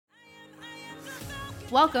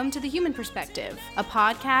Welcome to The Human Perspective, a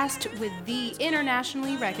podcast with the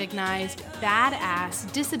internationally recognized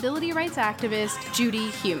badass disability rights activist, Judy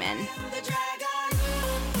Heumann.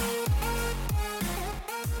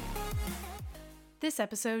 This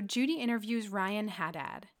episode, Judy interviews Ryan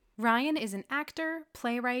Haddad. Ryan is an actor,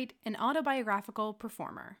 playwright, and autobiographical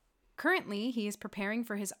performer. Currently, he is preparing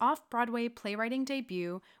for his off-Broadway playwriting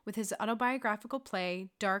debut with his autobiographical play,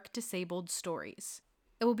 Dark Disabled Stories.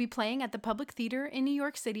 It will be playing at the Public Theater in New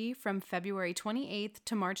York City from February 28th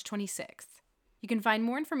to March 26th. You can find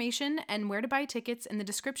more information and where to buy tickets in the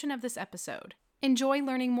description of this episode. Enjoy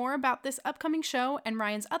learning more about this upcoming show and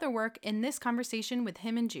Ryan's other work in this conversation with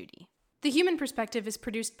him and Judy. The Human Perspective is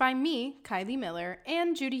produced by me, Kylie Miller,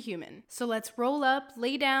 and Judy Heumann. So let's roll up,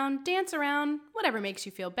 lay down, dance around, whatever makes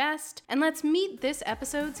you feel best, and let's meet this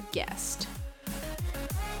episode's guest.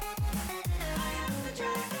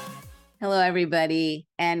 Hello, everybody,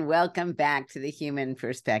 and welcome back to The Human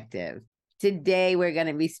Perspective. Today, we're going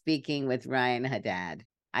to be speaking with Ryan Haddad.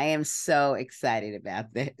 I am so excited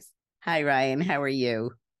about this. Hi, Ryan. How are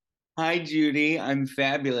you? Hi, Judy. I'm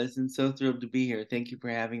fabulous and so thrilled to be here. Thank you for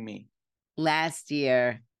having me. Last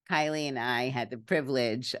year, Kylie and I had the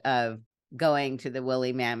privilege of going to the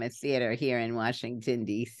Woolly Mammoth Theater here in Washington,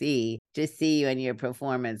 D.C. to see you in your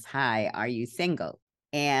performance, Hi, Are You Single?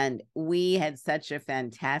 And we had such a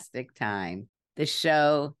fantastic time. The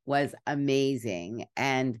show was amazing.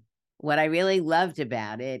 And what I really loved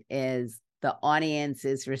about it is the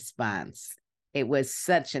audience's response. It was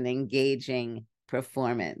such an engaging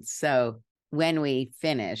performance. So when we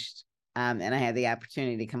finished, and I had the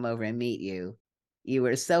opportunity to come over and meet you, you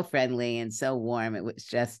were so friendly and so warm. It was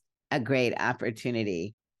just a great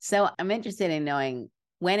opportunity. So I'm interested in knowing,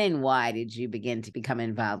 when and why did you begin to become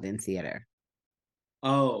involved in theater?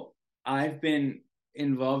 Oh, I've been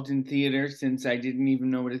involved in theater since I didn't even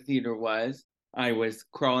know what a theater was. I was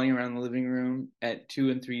crawling around the living room at 2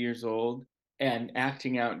 and 3 years old and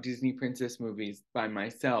acting out Disney princess movies by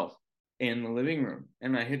myself in the living room.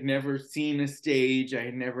 And I had never seen a stage.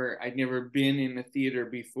 I'd never been in a theater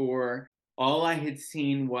before. All I had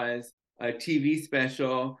seen was a TV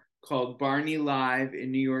special called Barney Live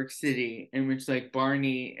in New York City, in which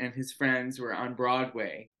Barney and his friends were on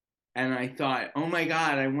Broadway. And I thought, oh my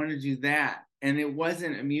God, I want to do that. And it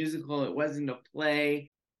wasn't a musical, it wasn't a play,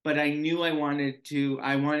 but I knew I wanted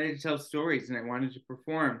to tell stories and I wanted to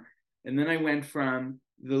perform. And then I went from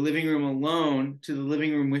the living room alone to the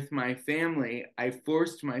living room with my family. I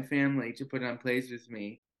forced my family to put on plays with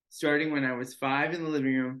me, starting when I was 5 in the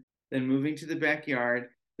living room, then moving to the backyard,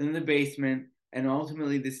 then the basement, and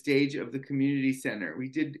ultimately the stage of the community center. We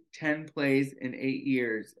did 10 plays in 8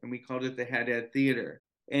 years, and we called it the Haddad Theater.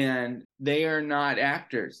 And they are not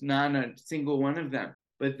actors, not a single one of them,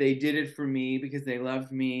 but they did it for me because they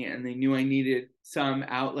loved me and they knew I needed some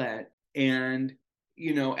outlet. And,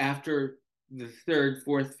 after the third,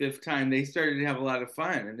 fourth, fifth time, they started to have a lot of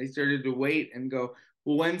fun and they started to wait and go,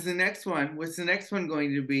 well, when's the next one? What's the next one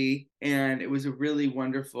going to be? And it was a really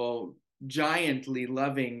wonderful, giantly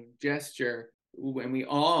loving gesture. And we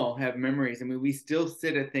all have memories. I mean, we still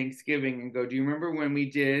sit at Thanksgiving and go, do you remember when we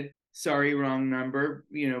did Sorry, Wrong Number,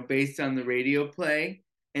 based on the radio play?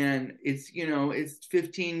 And it's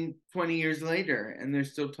 15, 20 years later and they're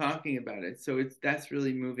still talking about it. So that's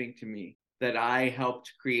really moving to me, that I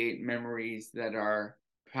helped create memories that are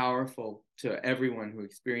powerful to everyone who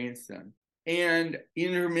experienced them. And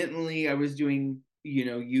intermittently I was doing,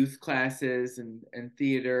 youth classes and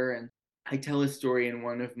theater. And I tell a story in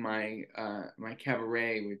one of my my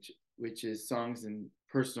cabaret, which is Songs and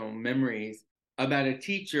Personal Memories, about a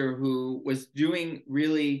teacher who was doing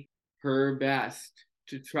really her best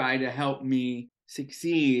to try to help me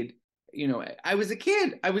succeed. I was a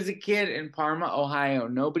kid in Parma, Ohio.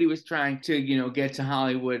 Nobody was trying to, get to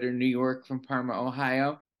Hollywood or New York from Parma,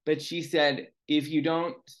 Ohio. But she said, if you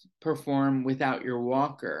don't perform without your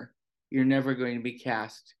walker, you're never going to be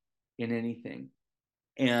cast in anything.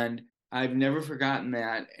 And I've never forgotten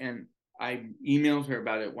that. And I emailed her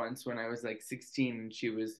about it once when I was 16, and she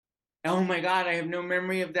was, oh my God, I have no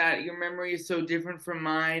memory of that. Your memory is so different from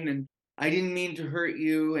mine. And I didn't mean to hurt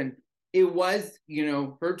you. And it was,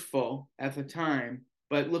 hurtful at the time.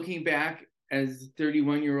 But looking back as a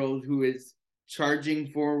 31-year-old who is charging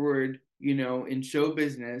forward, in show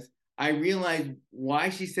business, I realized why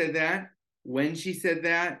she said that, when she said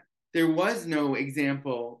that. There was no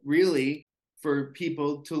example really for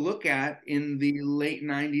people to look at in the late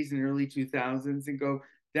 90s and early 2000s and go,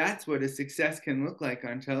 that's what a success can look like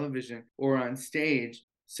on television or on stage.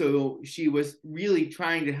 So she was really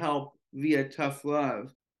trying to help via tough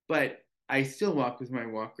love. But I still walk with my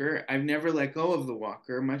walker. I've never let go of the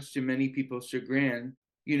walker, much to many people's chagrin.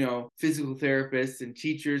 physical therapists and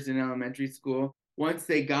teachers in elementary school. Once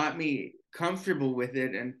they got me comfortable with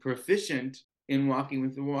it and proficient in walking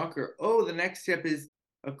with the walker, the next step is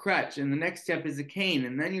a crutch, and the next step is a cane,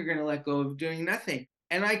 and then you're going to let go of doing nothing.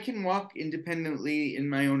 And I can walk independently in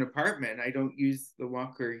my own apartment. I don't use the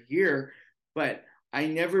walker here, but I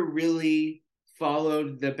never really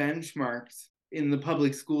followed the benchmarks in the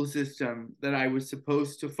public school system that I was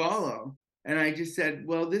supposed to follow. And I just said,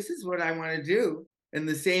 well, this is what I want to do. And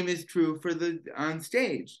the same is true for the on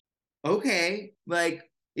stage. Okay, like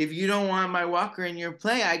if you don't want my walker in your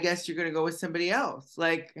play, I guess you're going to go with somebody else.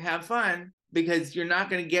 Like, have fun, because you're not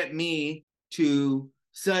going to get me to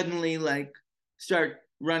suddenly like start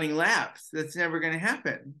running laps. That's never going to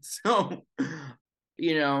happen. So,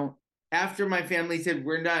 after my family said,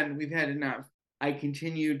 we're done, we've had enough, I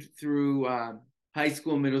continued through high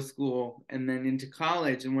school, middle school, and then into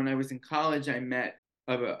college. And when I was in college, I met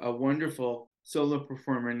a wonderful solo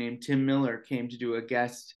performer named Tim Miller, came to do a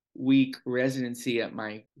guest week residency at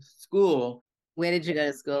my school. Where did you go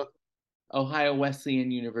to school? Ohio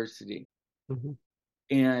Wesleyan University. Mm-hmm.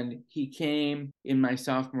 And he came in my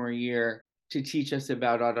sophomore year to teach us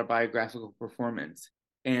about autobiographical performance.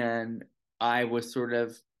 And I was sort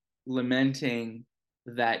of lamenting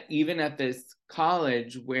that even at this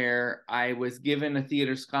college where I was given a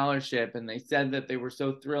theater scholarship, and they said that they were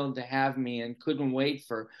so thrilled to have me and couldn't wait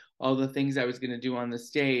for all the things I was going to do on the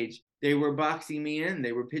stage, they were boxing me in,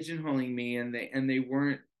 they were pigeonholing me, and they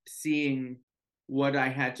weren't seeing what I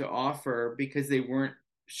had to offer, because they weren't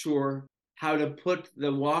sure how to put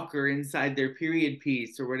the walker inside their period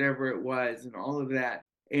piece or whatever it was, and all of that.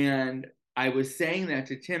 And I was saying that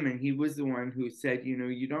to Tim, and he was the one who said,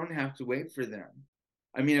 you don't have to wait for them.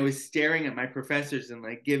 I mean, I was staring at my professors and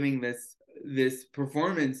like giving this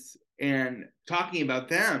performance and talking about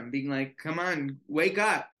them, being like, come on, wake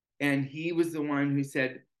up. And he was the one who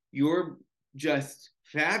said, you're just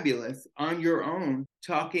fabulous on your own,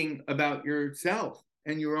 talking about yourself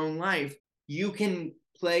and your own life. You can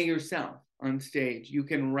play yourself on stage. You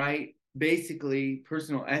can write basically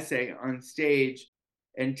personal essay on stage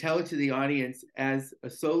and tell it to the audience as a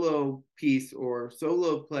solo piece or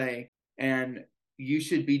solo play. And you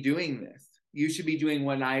should be doing this. You should be doing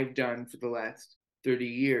what I've done for the last 30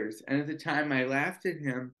 years. And at the time I laughed at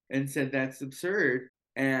him and said, that's absurd.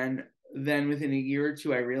 And then within a year or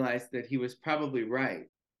two, I realized that he was probably right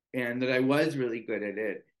and that I was really good at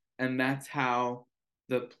it. And that's how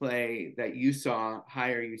the play that you saw,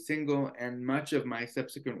 Hi, Are You Single, and much of my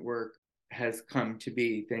subsequent work has come to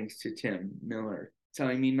be, thanks to Tim Miller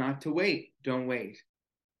telling me not to wait. Don't wait.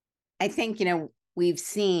 I think, we've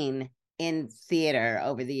seen in theater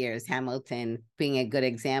over the years, Hamilton being a good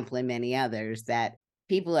example, and many others, that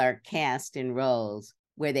people are cast in roles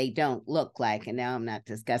where they don't look like, and now I'm not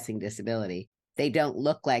discussing disability, they don't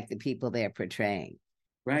look like the people they're portraying.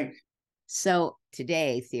 Right. So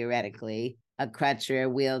today, theoretically, a crutch or a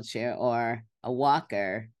wheelchair or a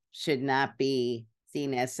walker should not be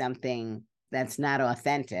seen as something that's not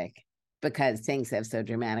authentic, because things have so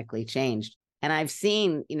dramatically changed. And I've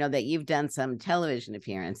seen, that you've done some television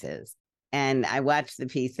appearances. And I watched the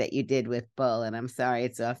piece that you did with Bull, and I'm sorry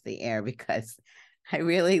it's off the air because I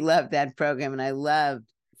really loved that program. And I loved,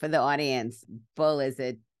 for the audience, Bull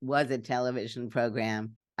was a television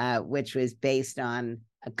program, which was based on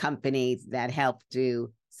a company that helped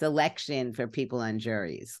do selection for people on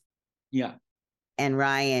juries. Yeah. And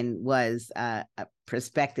Ryan was a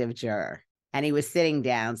prospective juror, and he was sitting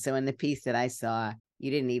down. So in the piece that I saw, you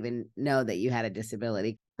didn't even know that you had a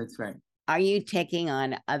disability. That's right. Are you taking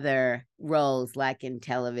on other roles like in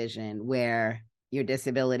television where your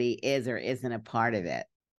disability is or isn't a part of it?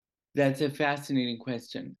 That's a fascinating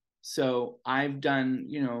question. So I've done,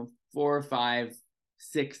 4 or 5,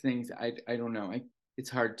 6 things. I don't know. It's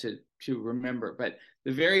hard to remember. But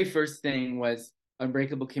the very first thing was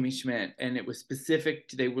Unbreakable Kimmy Schmidt. And it was specific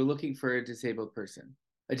to, they were looking for a disabled person,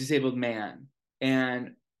 a disabled man.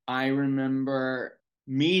 And I remember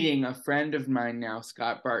meeting a friend of mine now,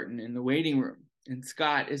 Scott Barton, in the waiting room. And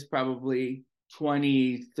Scott is probably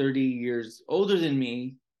 20, 30 years older than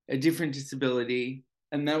me, a different disability.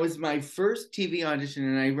 And that was my first TV audition.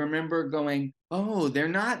 And I remember going, oh, they're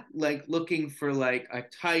not like looking for like a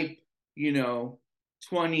type,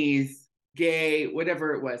 20s, gay,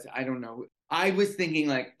 whatever it was. I don't know. I was thinking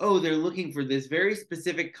like, oh, they're looking for this very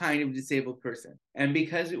specific kind of disabled person. And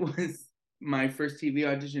because it was my first TV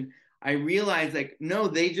audition, I realized like, no,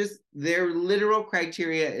 their literal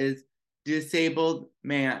criteria is disabled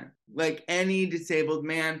man. Like any disabled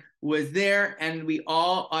man was there, and we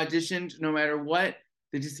all auditioned no matter what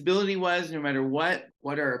the disability was, no matter what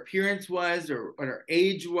our appearance was or what our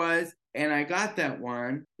age was. And I got that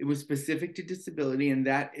one. It was specific to disability, and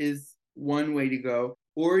that is one way to go.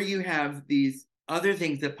 Or you have these other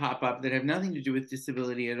things that pop up that have nothing to do with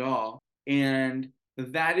disability at all. And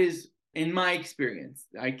that is, in my experience,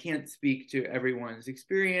 I can't speak to everyone's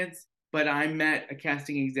experience, but I met a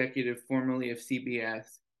casting executive formerly of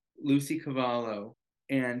CBS, Lucy Cavallo,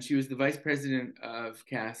 and she was the vice president of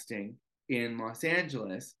casting in Los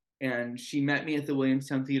Angeles. And she met me at the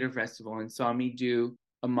Williamstown Theater Festival and saw me do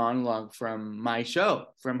a monologue from my show,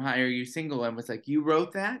 from High Are You Single, and was like, "You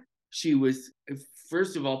wrote that?" She was,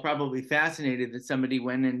 first of all, probably fascinated that somebody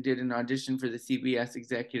went and did an audition for the CBS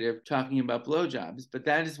executive talking about blowjobs, but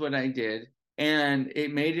that is what I did. And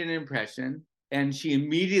it made an impression. And she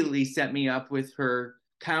immediately set me up with her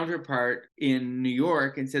counterpart in New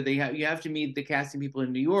York and said, you have to meet the casting people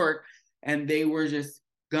in New York. And they were just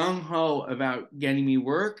gung-ho about getting me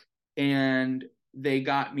work. And they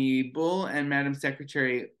got me Bull and Madam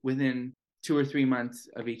Secretary within 2 or 3 months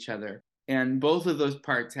of each other. And both of those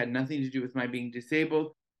parts had nothing to do with my being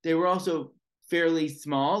disabled. They were also fairly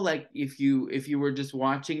small. Like if you were just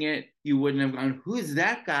watching it, you wouldn't have gone, "Who is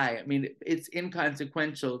that guy?" I mean, it's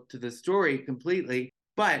inconsequential to the story completely.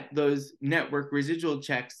 But those network residual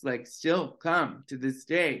checks like still come to this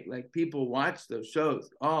day. Like people watch those shows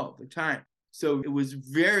all the time. So it was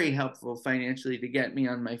very helpful financially to get me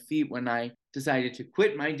on my feet when I decided to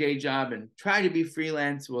quit my day job and try to be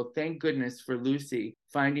freelance. Well, thank goodness for Lucy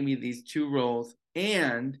finding me these 2 roles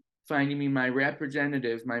and finding me my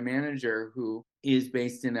representative, my manager, who is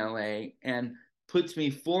based in LA and puts me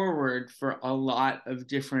forward for a lot of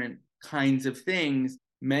different kinds of things,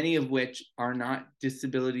 many of which are not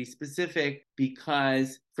disability specific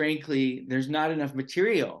because, frankly, there's not enough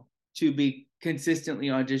material to be consistently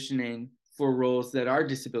auditioning for roles that are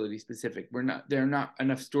disability specific. There are not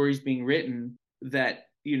enough stories being written that,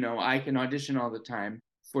 I can audition all the time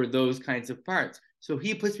for those kinds of parts. So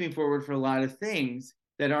he puts me forward for a lot of things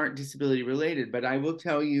that aren't disability related. But I will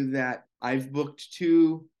tell you that I've booked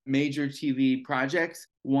 2 major TV projects.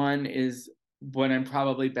 One is what I'm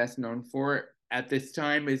probably best known for at this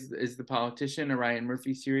time is The Politician, a Ryan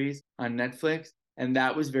Murphy series on Netflix. And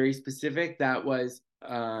that was very specific. That was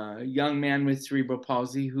a young man with cerebral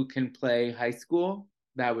palsy who can play high school.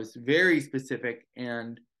 That was very specific.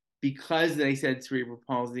 And because they said cerebral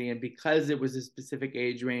palsy and because it was a specific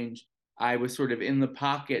age range, I was sort of in the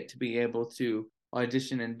pocket to be able to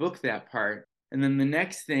audition and book that part. And then the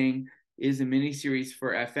next thing is a miniseries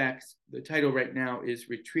for FX. The title right now is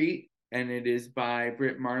Retreat, and it is by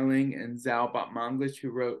Britt Marling and Zal Batmanglish,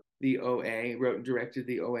 who wrote and directed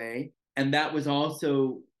the OA. And that was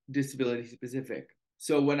also disability specific.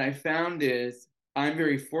 So what I found is I'm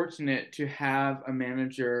very fortunate to have a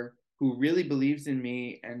manager who really believes in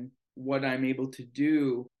me and what I'm able to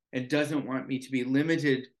do and doesn't want me to be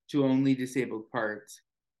limited to only disabled parts.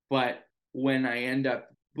 But when I end up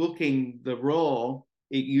booking the role,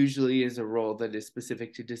 it usually is a role that is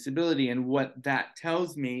specific to disability. And what that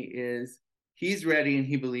tells me is he's ready and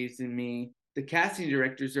he believes in me. The casting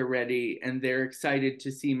directors are ready and they're excited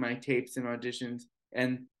to see my tapes and auditions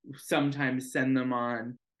and sometimes send them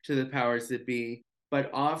on to the powers that be. But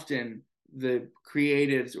often the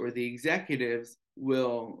creatives or the executives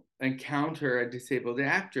will encounter a disabled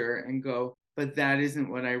actor and go, "But that isn't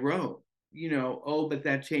what I wrote." "Oh, but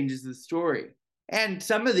that changes the story." And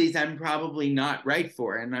some of these I'm probably not right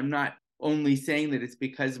for. And I'm not only saying that it's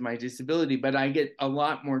because of my disability, but I get a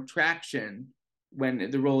lot more traction when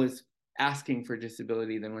the role is asking for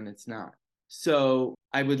disability than when it's not. So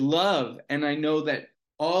I would love, and I know that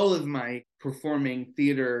all of my performing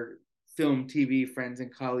theater, film, TV friends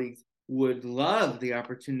and colleagues would love the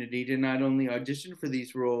opportunity to not only audition for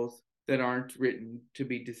these roles that aren't written to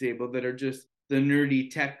be disabled, that are just the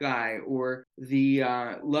nerdy tech guy or the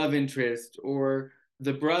love interest or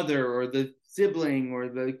the brother or the sibling or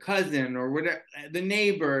the cousin or whatever, the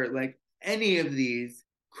neighbor, like any of these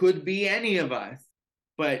could be any of us.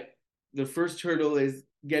 But the first hurdle is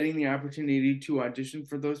getting the opportunity to audition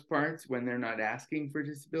for those parts when they're not asking for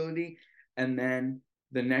disability. And then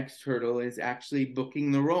the next hurdle is actually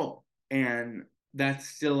booking the role. And that's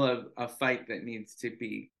still a fight that needs to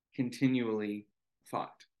be continually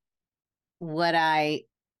fought. What I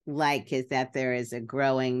like is that there is a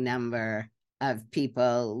growing number of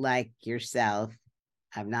people like yourself,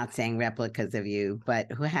 I'm not saying replicas of you,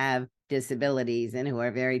 but who have disabilities and who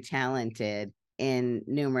are very talented in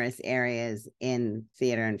numerous areas in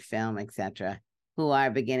theater and film, etc., who are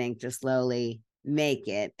beginning to slowly make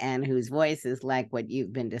it and whose voices, like what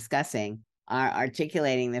you've been discussing, are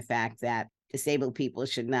articulating the fact that disabled people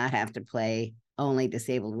should not have to play only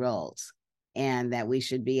disabled roles, and that we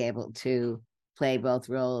should be able to play both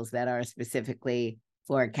roles that are specifically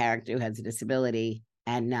for a character who has a disability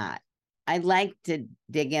and not. I'd like to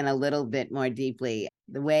dig in a little bit more deeply.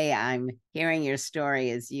 The way I'm hearing your story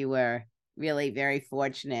is you were really very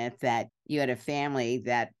fortunate that you had a family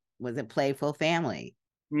that was a playful family.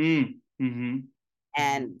 Mm-hmm.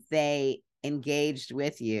 And they engaged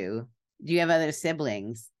with you. Do you have other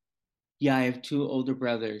siblings? Yeah, I have two older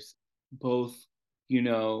brothers, both,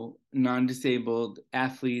 non-disabled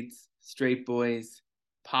athletes, straight boys,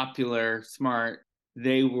 popular, smart.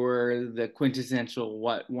 They were the quintessential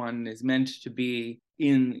what one is meant to be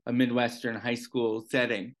in a Midwestern high school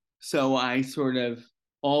setting. So I sort of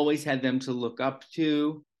always had them to look up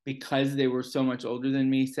to because they were so much older than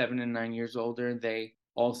me, 7 and 9 years older. They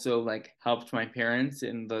also helped my parents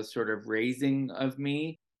in the sort of raising of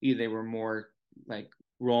me. They were more like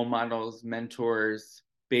role models, mentors,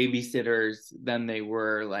 babysitters than they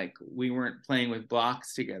were we weren't playing with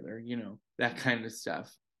blocks together, that kind of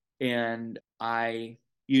stuff. And I,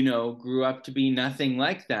 grew up to be nothing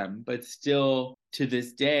like them, but still to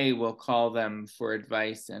this day will call them for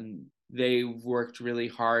advice. And they worked really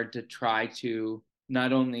hard to try to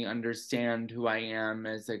not only understand who I am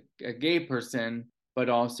as a gay person, but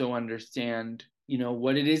also understand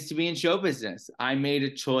what it is to be in show business. I made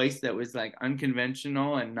a choice that was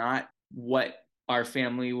unconventional and not what our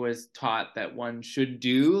family was taught that one should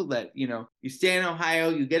do. That you stay in Ohio,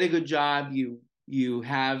 you get a good job, you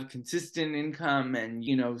have consistent income, and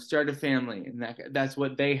start a family, and that's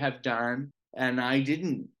what they have done. And I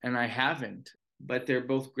didn't, and I haven't. But they're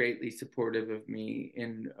both greatly supportive of me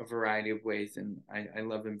in a variety of ways, and I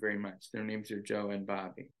love them very much. Their names are Joe and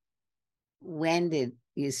Bobby. When did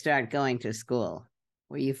you start going to school?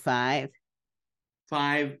 Were you 5?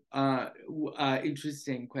 5.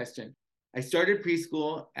 Interesting question. I started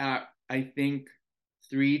preschool at, I think,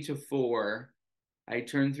 3 to 4. I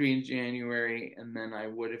turned 3 in January, and then I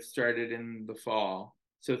would have started in the fall.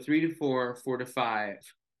 So 3 to 4, 4 to 5.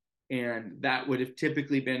 And that would have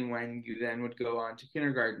typically been when you then would go on to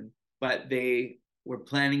kindergarten. But they were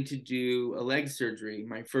planning to do a leg surgery,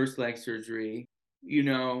 my first leg surgery.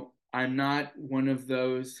 I'm not one of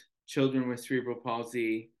those children with cerebral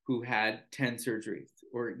palsy who had 10 surgeries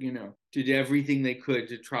or, did everything they could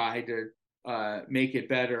to try to make it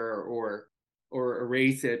better or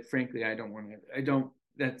erase it. Frankly,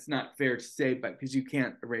 that's not fair to say, but because you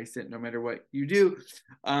can't erase it no matter what you do.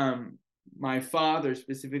 My father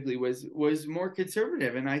specifically was more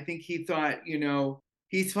conservative, and I think he thought,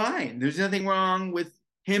 he's fine. There's nothing wrong with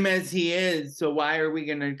him as he is, so why are we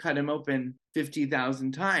going to cut him open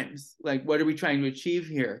 50,000 times? What are we trying to achieve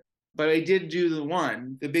here? But I did do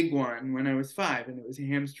the big one, when I was 5, and it was a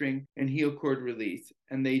hamstring and heel cord release,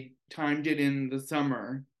 and they timed it in the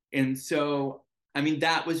summer. And so,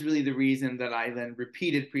 that was really the reason that I then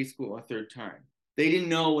repeated preschool a third time. They didn't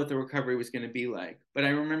know what the recovery was going to be like, but I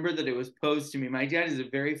remember that it was posed to me. My dad is a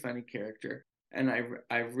very funny character, and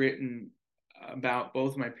I've written about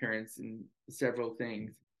both my parents in several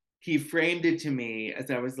things. He framed it to me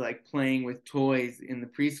as I was playing with toys in the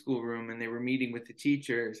preschool room, and they were meeting with the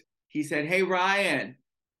teachers. He said, "Hey, Ryan,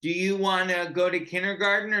 do you want to go to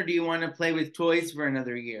kindergarten, or do you want to play with toys for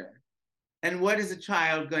another year?" And what is a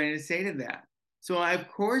child going to say to that? So of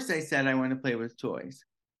course I said I want to play with toys.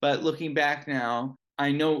 But looking back now,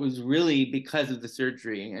 I know it was really because of the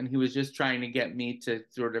surgery, and he was just trying to get me to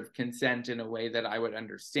sort of consent in a way that I would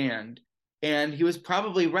understand. And he was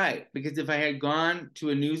probably right, because if I had gone to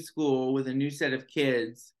a new school with a new set of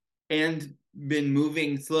kids and been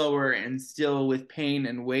moving slower and still with pain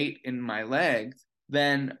and weight in my legs,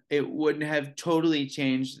 then it would have totally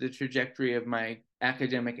changed the trajectory of my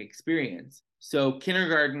academic experience. So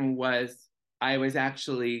kindergarten I was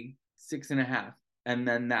actually 6.5. And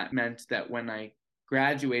then that meant that when I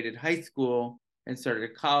graduated high school and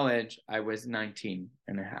started college, I was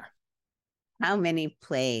 19.5. How many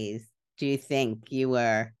plays do you think you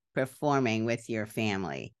were performing with your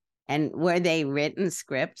family? And were they written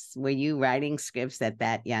scripts? Were you writing scripts at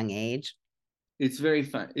that young age? It's very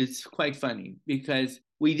fun. It's quite funny because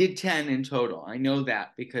we did 10 in total. I know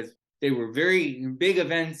that because they were very big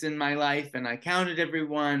events in my life, and I counted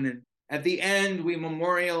everyone. And at the end, we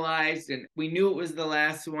memorialized, and we knew it was the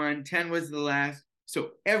last one. 10 was the last.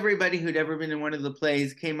 So everybody who'd ever been in one of the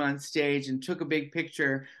plays came on stage and took a big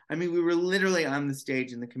picture. We were literally on the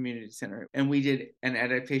stage in the community center, and we did an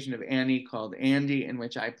adaptation of Annie called Andy, in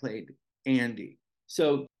which I played Andy.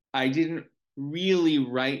 So I didn't really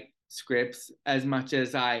write scripts as much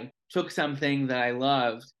as I took something that I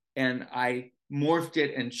loved and I morphed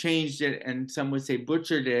it and changed it, and some would say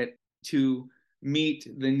butchered it, to meet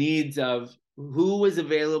the needs of who was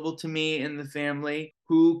available to me in the family,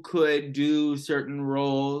 who could do certain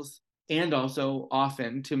roles, and also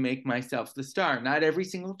often to make myself the star. Not every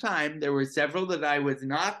single time. There were several that I was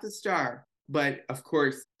not the star. But of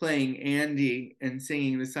course, playing Andy and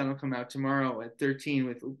singing The Sun Will Come Out Tomorrow at 13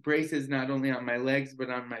 with braces not only on my legs but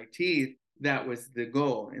on my teeth, that was the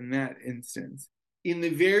goal in that instance. In the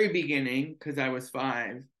very beginning, because I was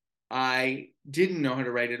 5, I didn't know how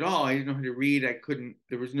to write at all. I didn't know how to read.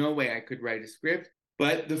 There was no way I could write a script.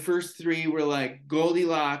 But the first 3 were like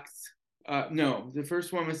Goldilocks. No, the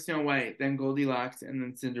first one was Snow White, then Goldilocks, and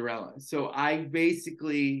then Cinderella. So I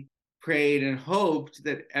basically prayed and hoped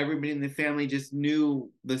that everybody in the family just knew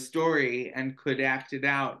the story and could act it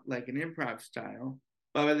out like an improv style.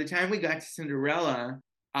 But by the time we got to Cinderella,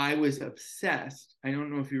 I was obsessed. I don't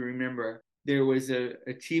know if you remember. There was a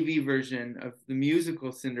TV version of the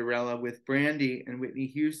musical Cinderella with Brandy and Whitney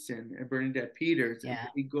Houston and Bernadette Peters and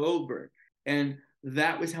Whoopi Goldberg. And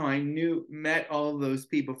that was how I met all of those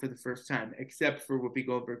people for the first time, except for Whoopi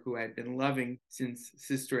Goldberg, who I'd been loving since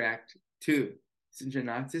Sister Act 2.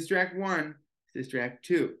 Not Sister Act 1, Sister Act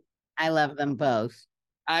 2. I love them both.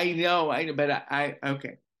 I know, but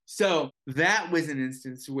okay. So that was an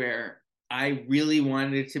instance where I really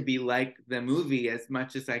wanted it to be like the movie as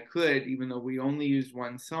much as I could, even though we only used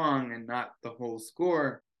one song and not the whole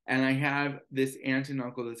score. And I have this aunt and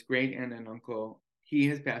uncle, this great aunt and uncle. He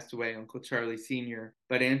has passed away, Uncle Charlie Sr.,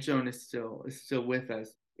 but Aunt Joan is still with us.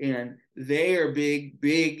 And they are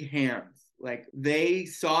big hams. Like, they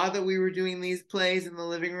saw that we were doing these plays in the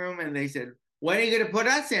living room and they said, "When are you going to put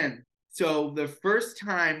us in?" So the first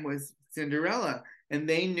time was Cinderella, and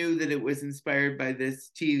they knew that it was inspired by this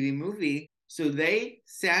TV movie. So they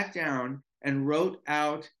sat down and wrote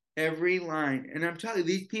out every line. And I'm telling you,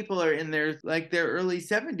 these people are in their early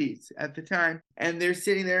 70s at the time, and they're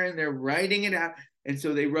sitting there and they're writing it out. And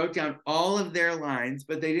so they wrote down all of their lines,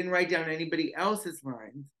 but they didn't write down anybody else's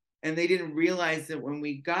lines. And they didn't realize that when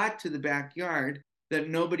we got to the backyard, that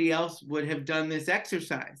nobody else would have done this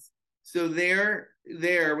exercise. So they're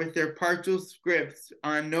there with their partial scripts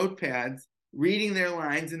on notepads, reading their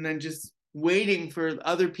lines, and then just waiting for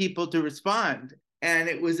other people to respond. And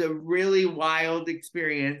it was a really wild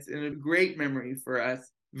experience and a great memory for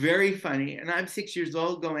us. Very funny. And I'm 6 years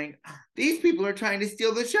old going, these people are trying to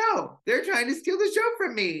steal the show. They're trying to steal the show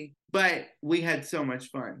from me. But we had so much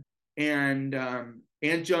fun. And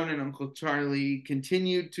Aunt Joan and Uncle Charlie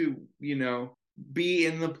continued to, be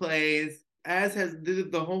in the plays, as has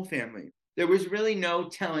the whole family. There was really no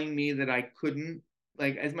telling me that I couldn't,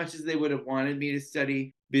 like, as much as they would have wanted me to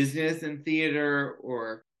study business and theater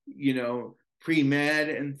or, pre-med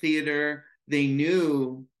and theater, they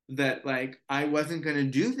knew that, like, I wasn't going to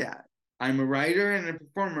do that. I'm a writer and a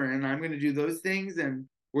performer, and I'm going to do those things, and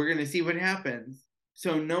we're going to see what happens.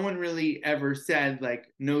 So no one really ever said, like,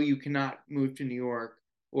 no, you cannot move to New York,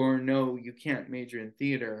 or no, you can't major in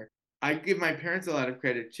theater. I give my parents a lot of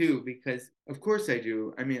credit too, because of course I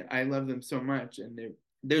do. I mean, I love them so much, and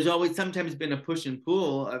there's always sometimes been a push and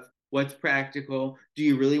pull of what's practical. Do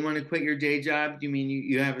you really want to quit your day job? Do you mean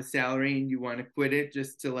you have a salary and you want to quit it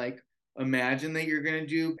just to, like, imagine that you're going to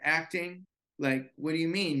do acting? Like, what do you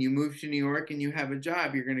mean? You move to New York and you have a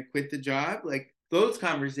job, you're going to quit the job? Like, those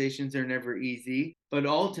conversations are never easy, but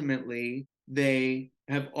ultimately they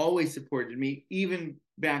have always supported me, even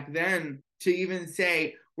back then, to even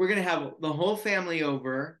say, we're going to have the whole family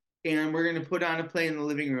over and we're going to put on a play in the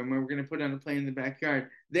living room, or we're going to put on a play in the backyard.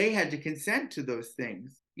 They had to consent to those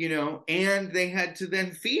things, and they had to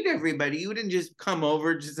then feed everybody. You didn't just come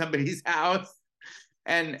over to somebody's house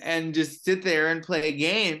and just sit there and play a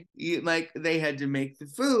game. They had to make the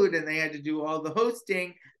food and they had to do all the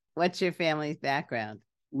hosting. What's your family's background?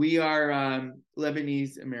 We are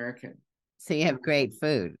Lebanese American. So you have great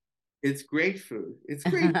food. It's great food. It's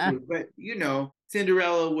great food. But,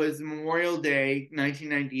 Cinderella was Memorial Day,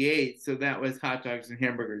 1998. So that was hot dogs and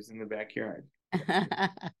hamburgers in the backyard.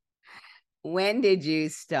 When did you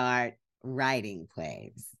start writing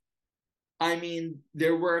plays? I mean,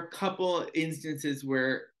 there were a couple instances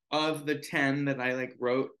where, of the 10 that I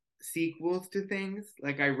wrote sequels to things,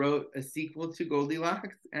 like I wrote a sequel to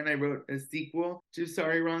Goldilocks and I wrote a sequel to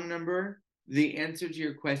Sorry, Wrong Number. The answer to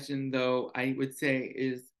your question, though, I would say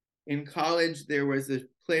is, in college, there was a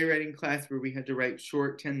playwriting class where we had to write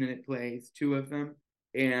short 10-minute plays, 2 of them.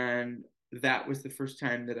 And that was the first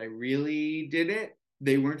time that I really did it.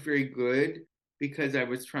 They weren't very good because I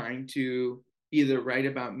was trying to either write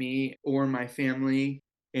about me or my family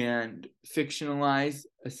and fictionalize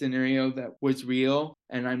a scenario that was real.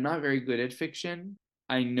 And I'm not very good at fiction.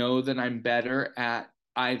 I know that I'm better at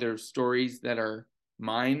either stories that are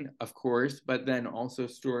mine, of course, but then also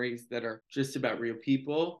stories that are just about real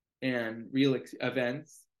people and real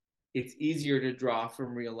events. It's easier to draw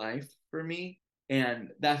from real life for me. And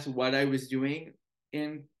that's what I was doing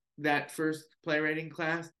in that first playwriting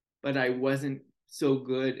class, but I wasn't so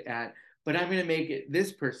good at, but I'm going to make it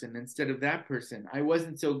this person instead of that person. I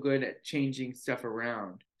wasn't so good at changing stuff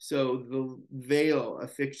around. So the veil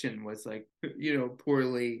of fiction was like,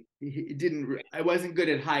 poorly, it didn't, I wasn't good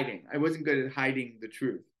at hiding. I wasn't good at hiding the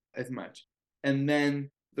truth as much. And then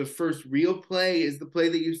the first real play is the play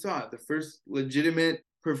that you saw. The first legitimate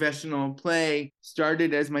professional play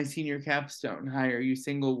started as my senior capstone. Hi, Are You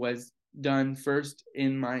Single was done first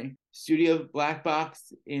in my studio black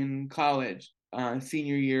box in college.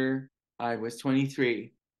 Senior year, I was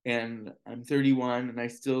 23 and I'm 31, and I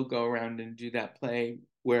still go around and do that play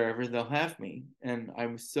wherever they'll have me. And I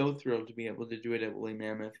was so thrilled to be able to do it at Woolly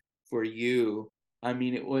Mammoth for you. I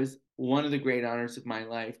mean, it was one of the great honors of my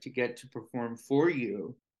life to get to perform for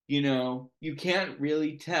you. You can't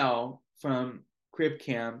really tell from Crip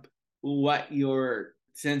Camp what your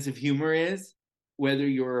sense of humor is, whether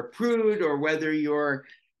you're a prude or whether you're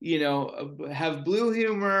have blue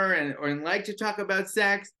humor or like to talk about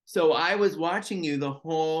sex. So I was watching you the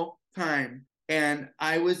whole time and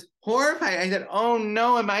I was horrified. I said, oh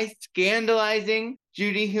no, am I scandalizing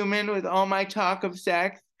Judy Heumann with all my talk of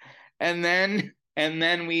sex? And then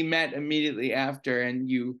we met immediately after, and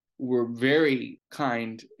you were very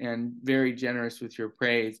kind and very generous with your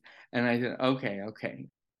praise. And I said, okay.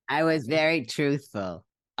 I was very truthful.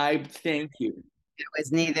 I thank you. It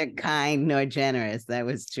was neither kind nor generous. That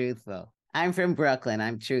was truthful. I'm from Brooklyn.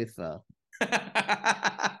 I'm truthful.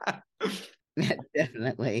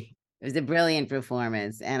 Definitely. It was a brilliant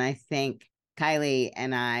performance. And I think Kylie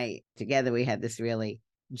and I together, we had this really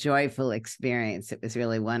joyful experience. It was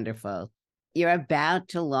really wonderful. You're about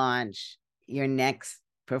to launch your next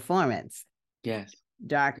performance. Yes.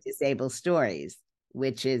 Dark Disabled Stories,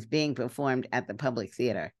 which is being performed at the Public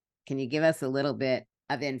Theater. Can you give us a little bit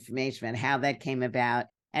of information on how that came about?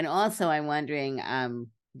 And also, I'm wondering,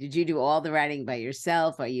 did you do all the writing by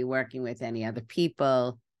yourself? Are you working with any other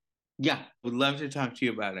people? Yeah, would love to talk to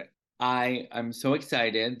you about it. I'm so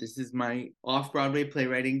excited. This is my off-Broadway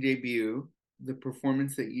playwriting debut. The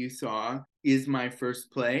performance that you saw is my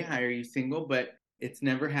first play, Hi, Are You Single? But it's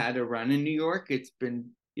never had a run in New York. It's been,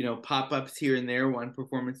 pop-ups here and there, one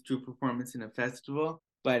performance, two performance in a festival,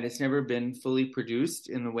 but it's never been fully produced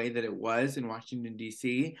in the way that it was in Washington,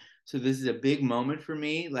 D.C. So this is a big moment for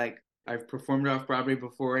me. Like, I've performed off-Broadway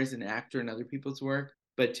before as an actor in other people's work,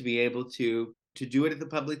 but to be able to do it at the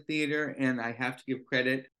Public Theater, and I have to give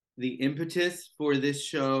credit, the impetus for this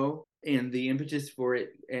show and the impetus for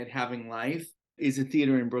it at having life is a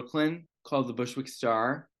theater in Brooklyn called the Bushwick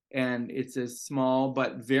Star, and it's a small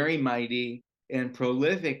but very mighty and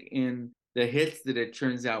prolific in the hits that it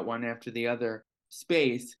turns out one after the other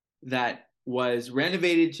space that was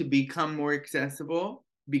renovated to become more accessible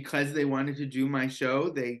because they wanted to do my show.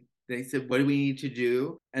 They said, what do we need to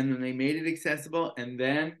do? And then they made it accessible. And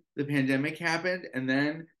then the pandemic happened. And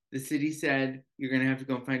then the city said, you're going to have to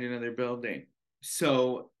go find another building.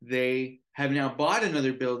 So they have now bought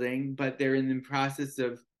another building, but they're in the process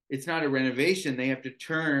of, it's not a renovation. They have to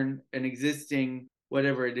turn an existing,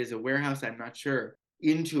 whatever it is, a warehouse, I'm not sure,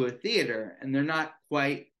 into a theater. And they're not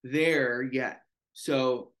quite there yet.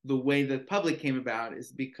 So the way the public came about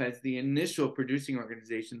is because the initial producing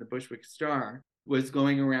organization, the Bushwick Star, was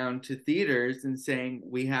going around to theaters and saying,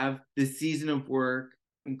 we have this season of work,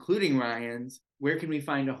 including Ryan's, where can we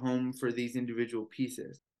find a home for these individual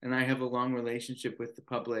pieces? And I have a long relationship with the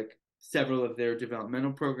public, several of their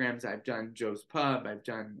developmental programs. I've done Joe's Pub, I've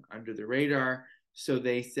done Under the Radar. So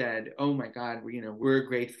they said, oh my God, we're a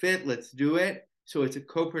great fit, let's do it. So it's a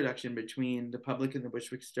co-production between the public and the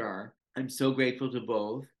Bushwick Star. I'm so grateful to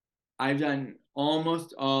both. I've done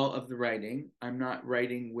almost all of the writing. I'm not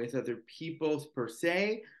writing with other people per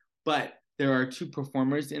se, but there are two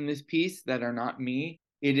performers in this piece that are not me.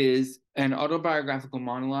 It is an autobiographical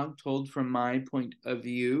monologue told from my point of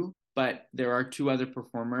view, but there are two other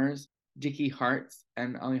performers, Dickie Hartz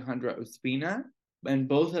and Alejandra Ospina, and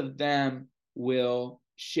both of them will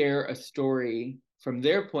share a story from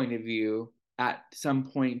their point of view at some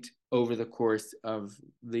point over the course of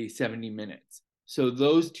the 70 minutes. So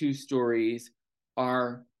those two stories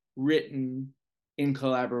are written in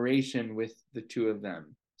collaboration with the two of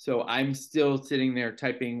them. So I'm still sitting there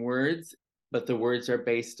typing words, but the words are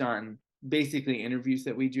based on basically interviews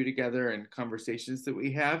that we do together and conversations that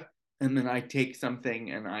we have. And then I take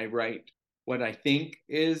something and I write what I think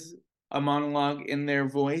is a monologue in their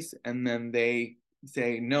voice. And then they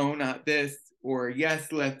say, no, not this, or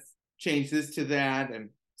yes, let's change this to that. And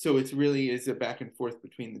so it really is a back and forth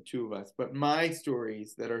between the two of us. But my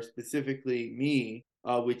stories that are specifically me,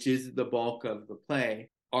 which is the bulk of the play,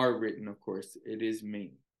 are written, of course. It is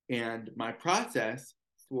me. And my process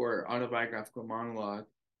for autobiographical monologue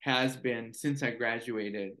has been, since I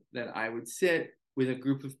graduated, that I would sit with a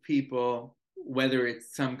group of people, whether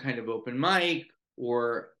it's some kind of open mic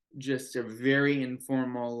or just a very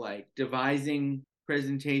informal, like devising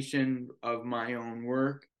presentation of my own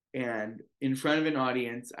work. And in front of an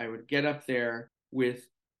audience, I would get up there with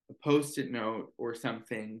a Post-it note or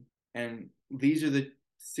something. And these are the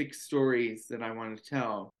 6 stories that I want to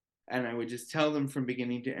tell. And I would just tell them from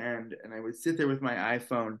beginning to end. And I would sit there with my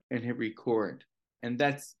iPhone and hit record. And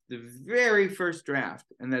that's the very first draft.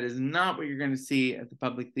 And that is not what you're going to see at the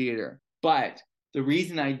public theater. But the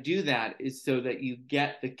reason I do that is so that you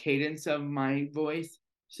get the cadence of my voice,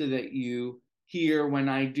 so that you hear when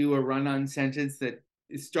I do a run-on sentence that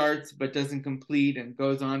starts but doesn't complete and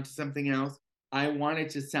goes on to something else. I want it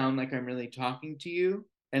to sound like I'm really talking to you.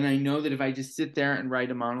 And I know that if I just sit there and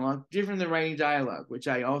write a monologue, different than writing dialogue, which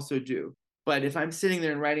I also do. But if I'm sitting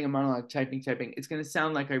there and writing a monologue, typing, it's going to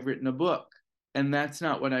sound like I've written a book. And that's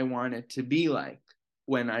not what I want it to be like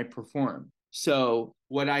when I perform. So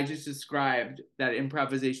what I just described, that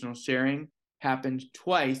improvisational sharing, happened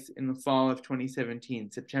twice in the fall of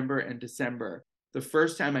 2017, September and December. The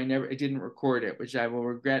first time I didn't record it, which I will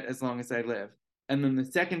regret as long as I live. And then the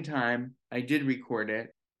second time I did record it.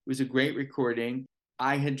 It was a great recording.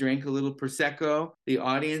 I had drank a little Prosecco. The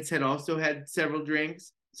audience had also had several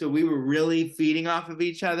drinks. So we were really feeding off of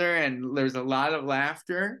each other, and there's a lot of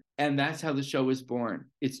laughter. And that's how the show was born.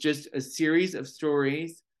 It's just a series of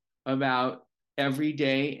stories about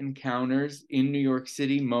everyday encounters in New York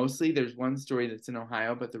City. Mostly there's one story that's in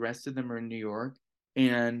Ohio, but the rest of them are in New York.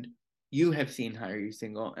 And you have seen Hire You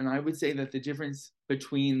Single. And I would say that the difference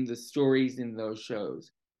between the stories in those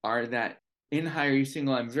shows are that in Hire You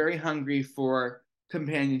Single, I'm very hungry for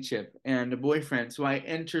companionship and a boyfriend. So I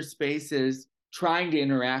enter spaces trying to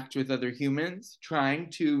interact with other humans, trying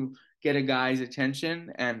to get a guy's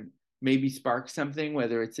attention and maybe spark something,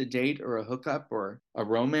 whether it's a date or a hookup or a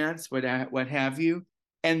romance, what have you.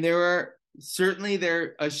 And there are certainly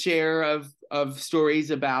a share of stories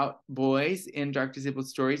about boys in Dark Disabled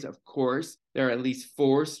Stories. Of course, there are at least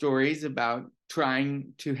 4 stories about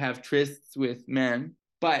trying to have trysts with men.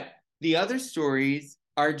 But the other stories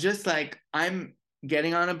are just like, I'm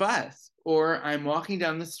getting on a bus or I'm walking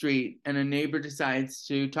down the street and a neighbor decides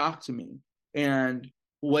to talk to me. And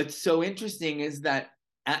what's so interesting is that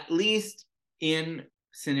at least in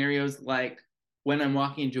scenarios like when I'm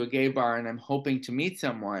walking into a gay bar and I'm hoping to meet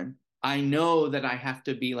someone, I know that I have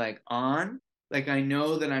to be like on, like I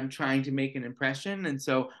know that I'm trying to make an impression. And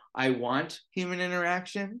so I want human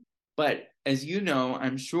interaction. But as you know,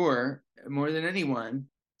 I'm sure more than anyone,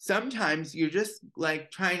 sometimes you're just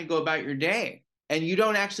like trying to go about your day and you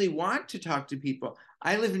don't actually want to talk to people.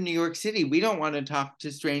 I live in New York City. We don't want to talk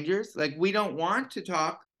to strangers. Like we don't want to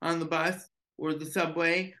talk on the bus or the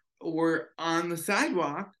subway or on the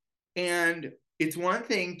sidewalk. And it's one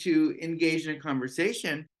thing to engage in a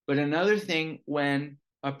conversation, but another thing when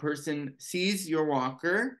a person sees your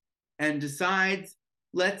walker and decides,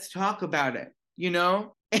 let's talk about it, you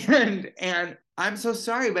know? And I'm so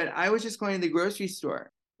sorry, but I was just going to the grocery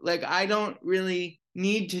store. Like, I don't really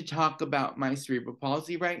need to talk about my cerebral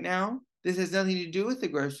palsy right now. This has nothing to do with the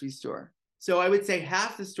grocery store. So I would say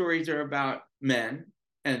half the stories are about men,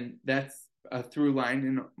 and that's a through line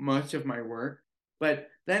in much of my work. But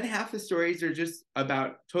then half the stories are just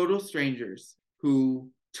about total strangers who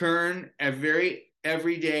turn a very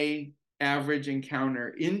everyday, average encounter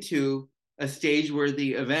into a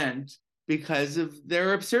stage-worthy event because of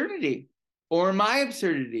their absurdity or my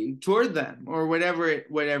absurdity toward them or whatever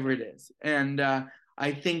it is. And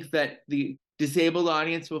I think that the disabled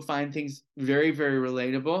audience will find things very, very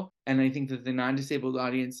relatable. And I think that the non-disabled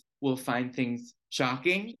audience will find things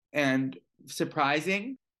shocking and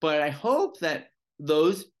surprising. But I hope that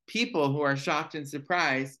those people who are shocked and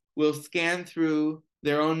surprised will scan through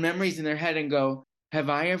their own memories in their head and go, have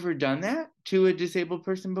I ever done that to a disabled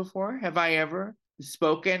person before? Have I ever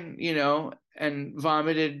spoken, and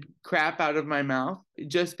vomited crap out of my mouth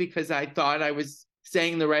just because I thought I was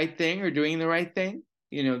saying the right thing or doing the right thing?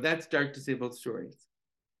 That's Dark Disabled Stories.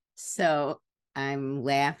 So I'm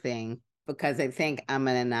laughing because I think I'm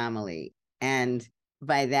an anomaly. And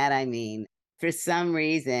by that, I mean, for some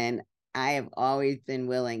reason, I have always been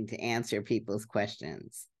willing to answer people's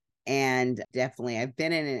questions. And definitely, I've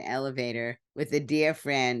been in an elevator with a dear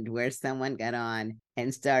friend where someone got on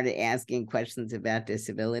and started asking questions about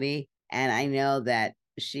disability. And I know that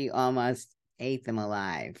she almost ate them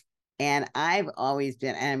alive. And I've always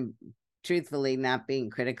been, and truthfully, not being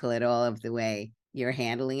critical at all of the way you're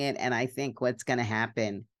handling it. And I think what's going to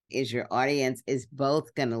happen is your audience is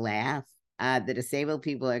both going to laugh. The disabled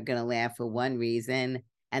people are going to laugh for one reason,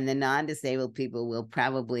 and the non-disabled people will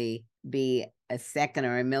probably be a second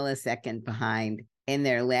or a millisecond behind in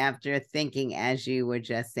their laughter, thinking, as you were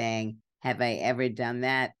just saying, have I ever done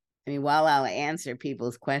that? I mean, while I'll answer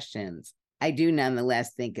people's questions, I do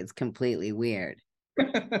nonetheless think it's completely weird.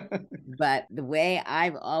 But the way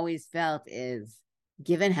I've always felt is,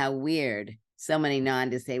 given how weird so many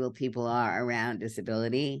non-disabled people are around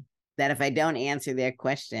disability, that if I don't answer their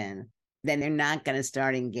question, then they're not going to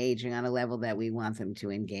start engaging on a level that we want them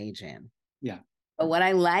to engage in. Yeah. But what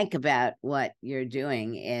I like about what you're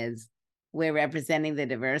doing is we're representing the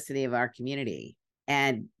diversity of our community.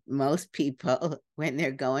 And most people, when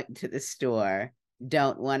they're going to the store,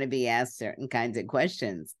 don't want to be asked certain kinds of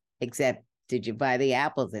questions, except, did you buy the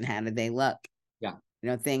apples and how did they look? Yeah.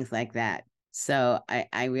 Things like that. So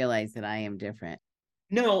I realize that I am different.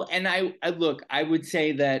 No, and I look, I would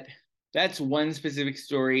say that that's one specific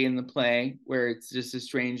story in the play where it's just a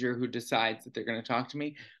stranger who decides that they're going to talk to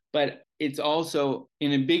me. But it's also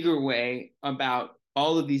in a bigger way about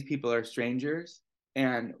all of these people are strangers,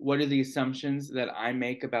 and what are the assumptions that I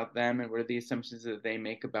make about them, and what are the assumptions that they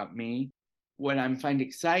make about me. What I find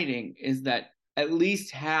exciting is that at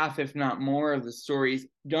least half, if not more, of the stories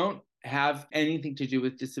don't have anything to do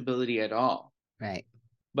with disability at all. Right.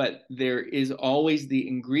 But there is always the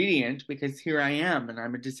ingredient, because here I am and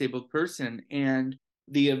I'm a disabled person, and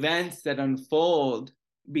the events that unfold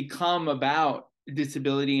become about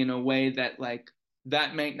disability in a way that, like,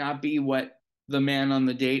 that might not be what the man on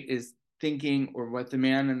the date is thinking or what the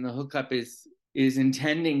man in the hookup is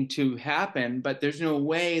intending to happen. But there's no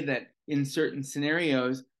way that in certain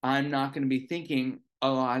scenarios I'm not going to be thinking a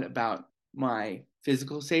lot about my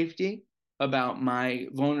physical safety, about my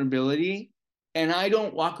vulnerability. And I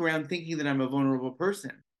don't walk around thinking that I'm a vulnerable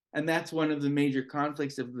person. And that's one of the major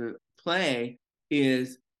conflicts of the play,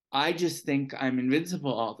 is I just think I'm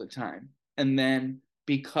invincible all the time. And then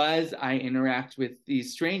because I interact with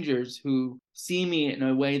these strangers who see me in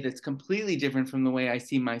a way that's completely different from the way I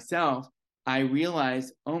see myself, I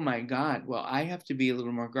realize, oh my God, well, I have to be a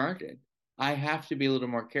little more guarded. I have to be a little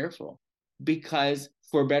more careful, because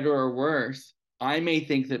for better or worse, I may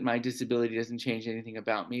think that my disability doesn't change anything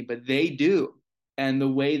about me, but they do. And the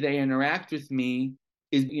way they interact with me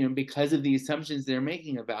is, because of the assumptions they're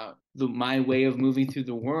making about my way of moving through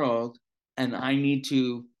the world, and I need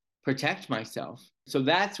to protect myself. So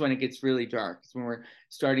that's when it gets really dark. It's when we're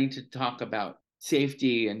starting to talk about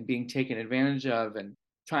safety and being taken advantage of and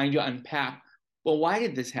trying to unpack, well, why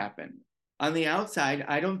did this happen? On the outside,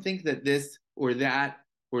 I don't think that this or that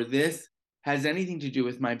or this has anything to do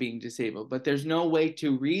with my being disabled, but there's no way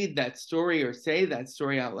to read that story or say that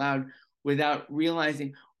story out loud without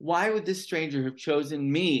realizing, why would this stranger have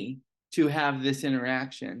chosen me to have this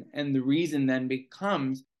interaction? And the reason then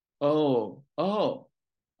becomes,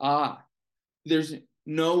 there's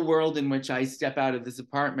no world in which I step out of this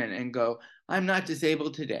apartment and go, I'm not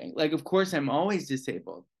disabled today. Like, of course, I'm always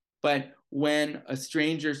disabled. But when a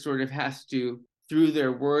stranger sort of has to, through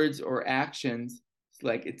their words or actions,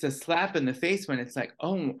 it's a slap in the face when it's like,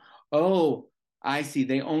 oh, I see.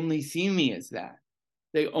 They only see me as that.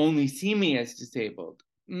 They only see me as disabled.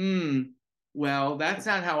 Well, that's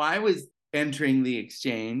not how I was entering the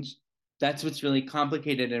exchange. That's what's really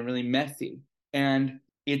complicated and really messy. And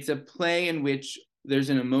it's a play in which there's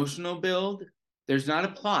an emotional build. There's not a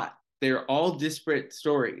plot. They're all disparate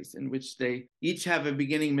stories in which they each have a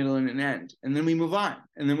beginning, middle, and an end. And then we move on,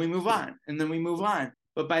 and then we move on, and then we move on.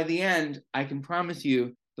 But by the end, I can promise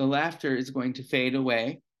you the laughter is going to fade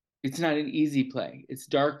away. It's not an easy play. It's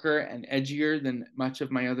darker and edgier than much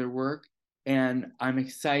of my other work. And I'm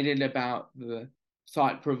excited about the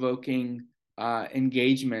thought-provoking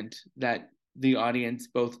engagement that the audience,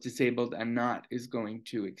 both disabled and not, is going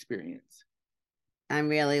to experience. I'm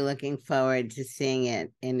really looking forward to seeing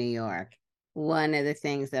it in New York. One of the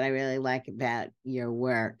things that I really like about your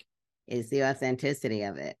work is the authenticity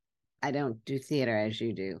of it. I don't do theater as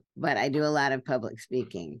you do, but I do a lot of public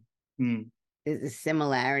speaking. There's a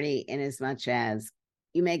similarity in as much as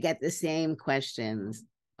you may get the same questions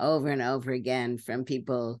over and over again from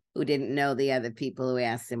people who didn't know the other people who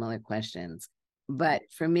asked similar questions. But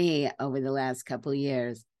for me, over the last couple of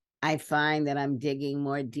years, I find that I'm digging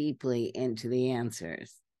more deeply into the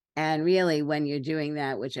answers. And really, when you're doing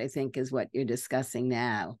that, which I think is what you're discussing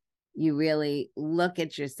now, you really look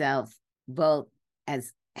at yourself both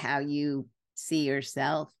as how you see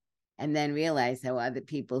yourself and then realize how other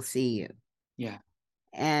people see you. Yeah.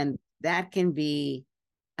 And that can be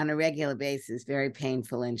on a regular basis very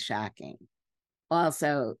painful and shocking.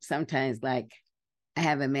 Also, sometimes like I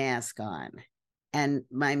have a mask on, and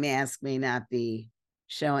my mask may not be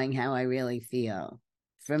showing how I really feel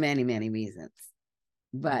for many, many reasons.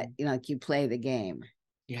 But, like you play the game.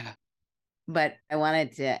 Yeah. But I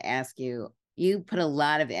wanted to ask you, you put a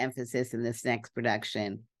lot of emphasis in this next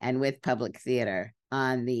production and with Public Theater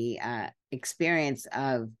on the experience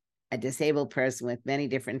of a disabled person with many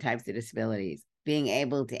different types of disabilities being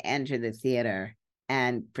able to enter the theater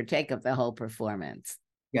and partake of the whole performance.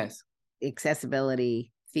 Yes.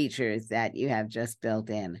 Accessibility features that you have just built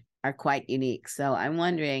in are quite unique. So I'm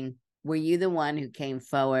wondering, were you the one who came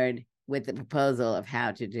forward with the proposal of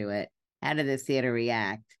how to do it? How did the theater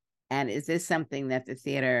react? And is this something that the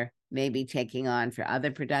theater may be taking on for other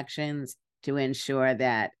productions to ensure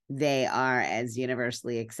that they are as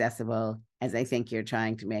universally accessible as I think you're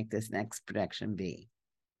trying to make this next production be?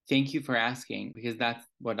 Thank you for asking, because that's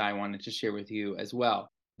what I wanted to share with you as well.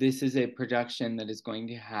 This is a production that is going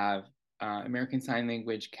to have American Sign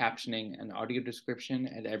Language captioning and audio description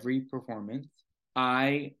at every performance.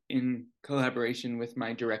 I, in collaboration with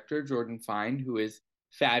my director, Jordan Fine, who is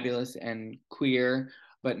fabulous and queer,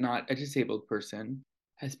 but not a disabled person,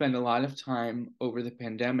 has spent a lot of time over the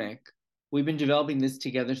pandemic. We've been developing this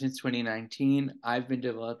together since 2019. I've been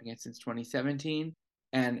developing it since 2017.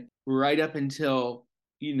 And right up until,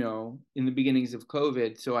 in the beginnings of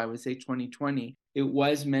COVID, so I would say 2020, it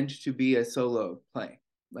was meant to be a solo play.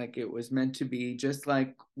 Like it was meant to be just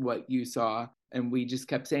like what you saw. And we just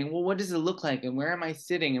kept saying, well, what does it look like? And where am I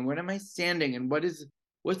sitting? And where am I standing? And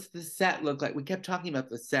what's the set look like? We kept talking about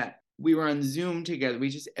the set. We were on Zoom together. We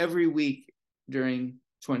just, every week during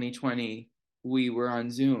 2020, we were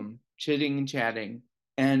on Zoom, chitting and chatting.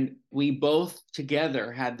 And we both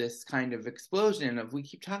together had this kind of explosion of, we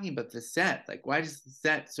keep talking about the set. Like, why is the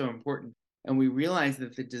set so important? And we realized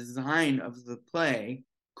that the design of the play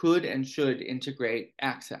could and should integrate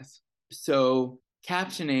access. So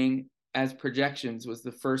captioning as projections was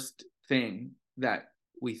the first thing that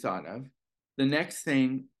we thought of. The next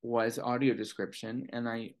thing was audio description.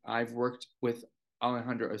 And I've worked with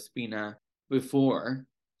Alejandra Ospina before,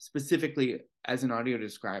 specifically as an audio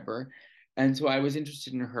describer. And so I was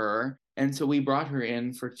interested in her. And so we brought her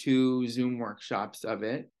in for 2 Zoom workshops of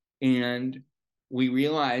it. And we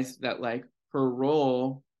realized that like her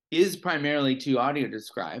role is primarily to audio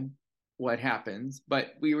describe what happens,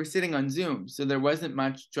 but we were sitting on Zoom, so there wasn't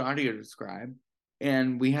much to audio describe.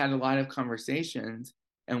 And we had a lot of conversations,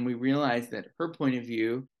 and we realized that her point of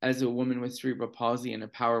view as a woman with cerebral palsy in a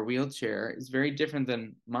power wheelchair is very different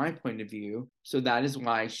than my point of view. So that is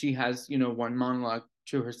why she has, one monologue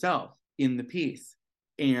to herself in the piece.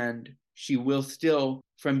 And she will still,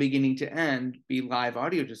 from beginning to end, be live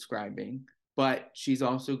audio describing, but she's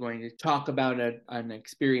also going to talk about an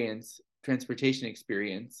experience, transportation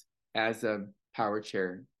experience, as a power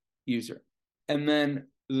chair user. And then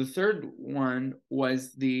the third one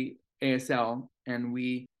was the ASL. And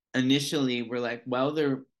we initially were like, well,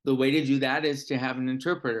 the way to do that is to have an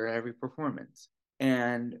interpreter at every performance.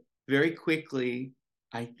 And very quickly,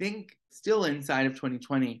 I think still inside of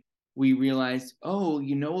 2020, we realized, oh,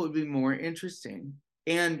 what would be more interesting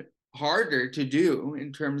and harder to do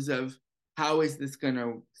in terms of how is this going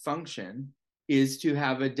to function, is to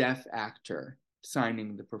have a deaf actor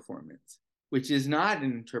signing the performance, which is not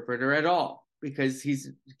an interpreter at all, because he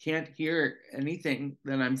can't hear anything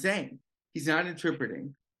that I'm saying. He's not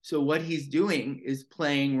interpreting. So what he's doing is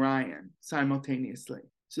playing Ryan simultaneously.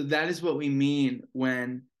 So that is what we mean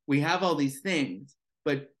when we have all these things,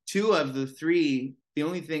 but 2 of the 3, the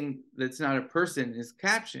only thing that's not a person is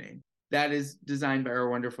captioning. That is designed by our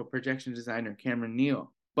wonderful projection designer, Cameron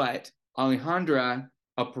Neal. But Alejandra,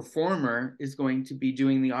 a performer, is going to be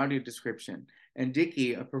doing the audio description. And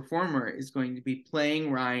Dickie, a performer, is going to be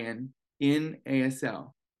playing Ryan in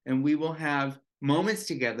ASL. And we will have moments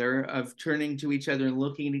together of turning to each other and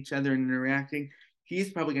looking at each other and interacting.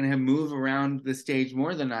 He's probably going to move around the stage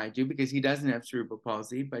more than I do because he doesn't have cerebral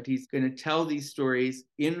palsy, but he's going to tell these stories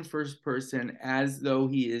in first person as though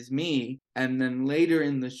he is me. And then later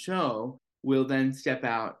in the show, we'll then step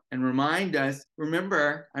out and remind us,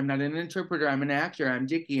 remember, I'm not an interpreter, I'm an actor, I'm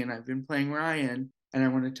Dickie, and I've been playing Ryan. And I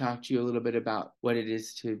want to talk to you a little bit about what it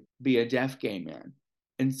is to be a deaf gay man.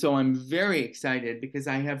 And so I'm very excited because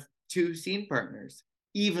I have 2 scene partners,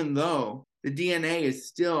 even though the DNA is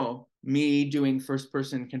still me doing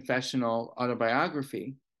first-person confessional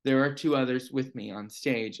autobiography. There are 2 others with me on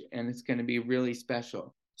stage, and it's going to be really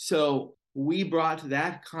special. So we brought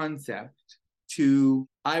that concept to,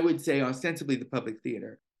 I would say, ostensibly the Public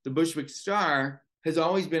Theater. The Bushwick Star has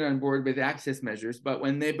always been on board with access measures, but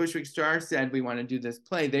when the Bushwick Star said we want to do this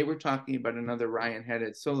play, they were talking about another Ryan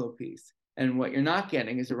Haddad solo piece. And what you're not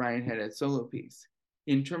getting is a Ryan Haddad solo piece.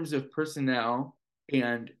 In terms of personnel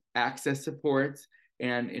and access supports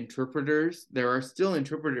and interpreters, there are still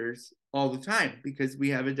interpreters all the time because we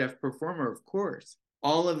have a deaf performer, of course.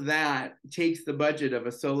 All of that takes the budget of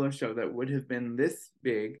a solo show that would have been this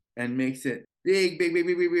big and makes it big.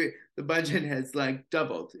 The budget has like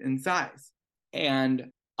doubled in size. And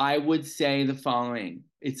I would say the following: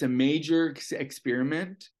 it's a major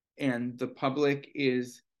experiment, and the public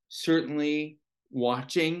is certainly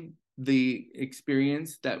watching the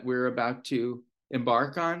experience that we're about to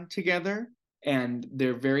embark on together. And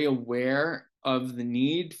they're very aware of the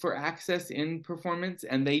need for access in performance.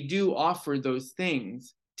 And they do offer those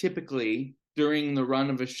things. Typically, during the run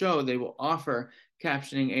of a show, they will offer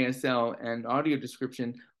captioning, ASL, and audio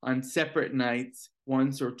description on separate nights,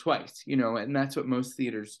 once or twice, and that's what most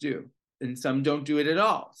theaters do. And some don't do it at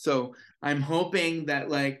all. So I'm hoping that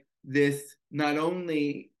like this not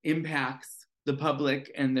only impacts the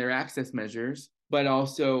public and their access measures, but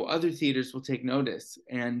also other theaters will take notice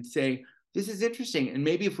and say, this is interesting. And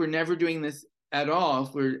maybe if we're never doing this at all,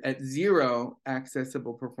 if we're at 0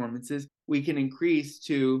 accessible performances, we can increase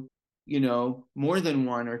to, more than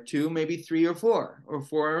 1 or 2, maybe 3 or 4, or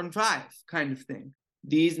 4 and 5 kind of thing.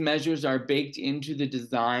 These measures are baked into the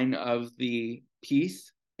design of the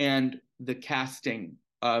piece and the casting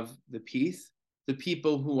of the piece. The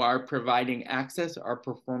people who are providing access are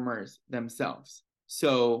performers themselves.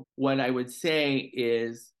 So what I would say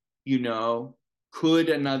is, could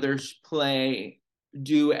another play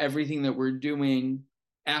do everything that we're doing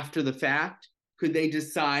after the fact? Could they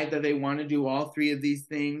decide that they want to do all 3 of these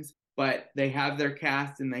things, but they have their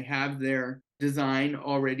cast and they have their design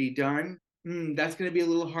already done? That's going to be a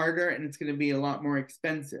little harder, and it's going to be a lot more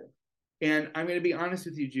expensive. And I'm going to be honest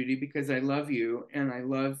with you, Judy, because I love you and I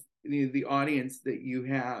love the audience that you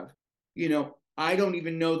have. I don't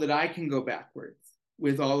even know that I can go backwards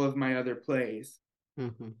with all of my other plays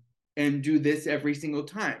and do this every single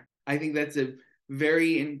time. I think that's a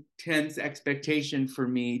very intense expectation for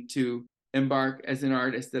me to embark as an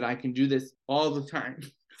artist, that I can do this all the time.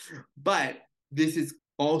 But this is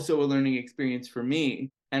also a learning experience for me.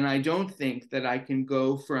 And I don't think that I can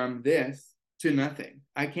go from this to nothing.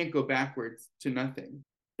 I can't go backwards to nothing.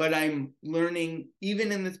 But I'm learning,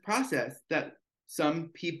 even in this process, that some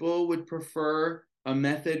people would prefer a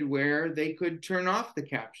method where they could turn off the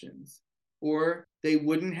captions, or they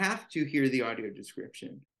wouldn't have to hear the audio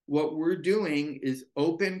description. What we're doing is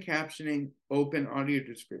open captioning, open audio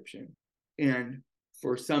description. And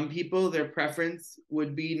for some people, their preference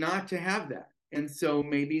would be not to have that. And so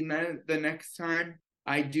maybe the next time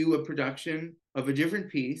I do a production of a different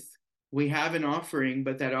piece, we have an offering,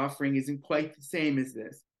 but that offering isn't quite the same as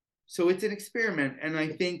this. So it's an experiment. And I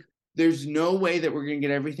think there's no way that we're going to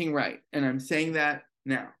get everything right. And I'm saying that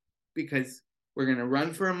now because we're going to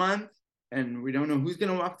run for a month and we don't know who's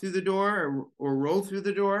going to walk through the door or roll through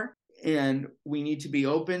the door. And we need to be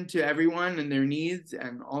open to everyone and their needs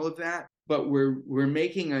and all of that. But we're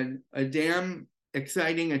making a damn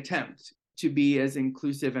exciting attempt to be as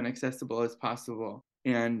inclusive and accessible as possible.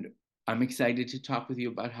 And I'm excited to talk with you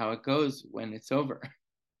about how it goes when it's over.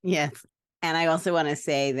 Yes. And I also want to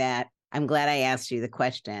say that I'm glad I asked you the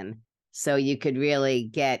question so you could really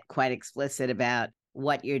get quite explicit about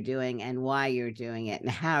what you're doing and why you're doing it and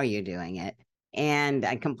how you're doing it. And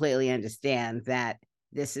I completely understand that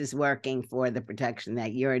this is working for the production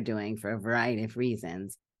that you're doing for a variety of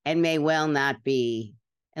reasons, and may well not be,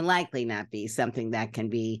 and likely not be, something that can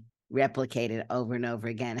be replicated over and over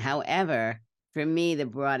again. However, for me, the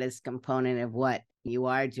broadest component of what you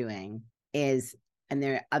are doing is, and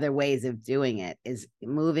there are other ways of doing it, is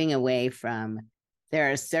moving away from,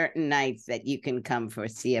 there are certain nights that you can come for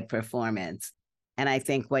see a performance. And I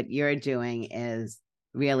think what you're doing is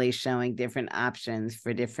really showing different options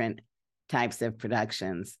for different types of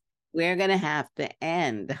productions. We're going to have to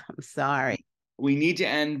end. I'm sorry. We need to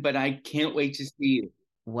end, but I can't wait to see you.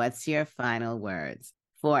 What's your final words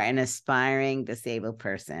for an aspiring disabled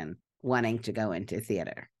person wanting to go into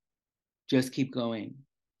theater? Just keep going.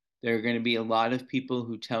 There are going to be a lot of people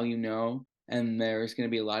who tell you no, and there's going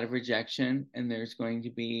to be a lot of rejection, and there's going to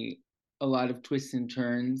be a lot of twists and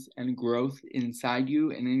turns and growth inside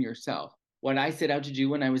you and in yourself. What I set out to do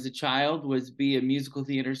when I was a child was be a musical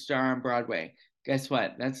theater star on Broadway. Guess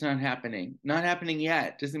what? That's not happening. Not happening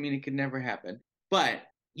yet. Doesn't mean it could never happen. But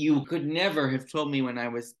you could never have told me when I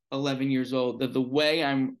was 11 years old that the way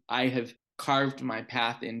I have carved my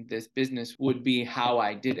path in this business would be how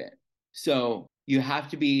I did it. So you have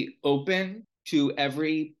to be open to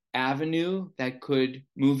every avenue that could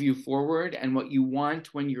move you forward, and what you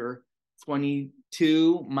want when you're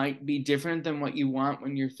 22 might be different than what you want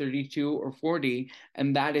when you're 32 or 40,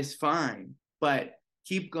 and that is fine. But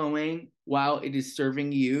keep going while it is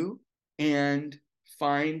serving you, and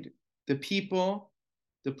find the people,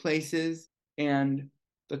 the places, and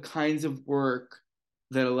the kinds of work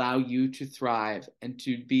that allow you to thrive and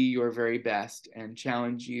to be your very best and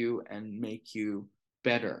challenge you and make you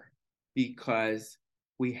better, because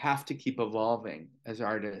we have to keep evolving as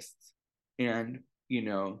artists. And,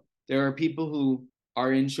 there are people who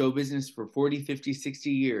are in show business for 40, 50, 60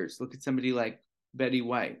 years. Look at somebody like Betty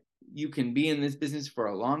White. You can be in this business for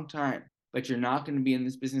a long time, but you're not going to be in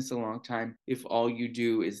this business a long time if all you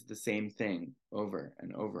do is the same thing over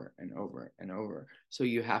and over and over and over. So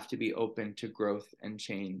you have to be open to growth and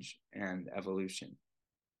change and evolution.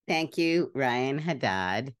 Thank you, Ryan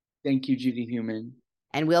Haddad. Thank you, Judy Heumann.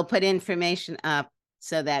 And we'll put information up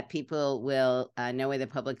so that people will know where the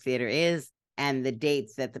Public Theater is and the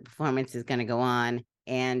dates that the performance is going to go on,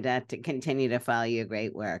 and to continue to follow your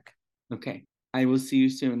great work. Okay. I will see you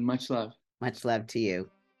soon. Much love. Much love to you.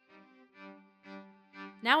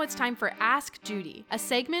 Now it's time for Ask Judy, a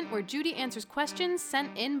segment where Judy answers questions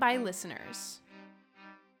sent in by listeners.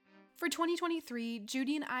 For 2023,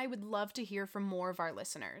 Judy and I would love to hear from more of our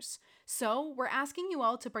listeners. So we're asking you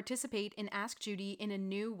all to participate in Ask Judy in a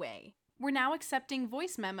new way. We're now accepting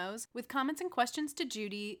voice memos with comments and questions to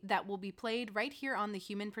Judy that will be played right here on The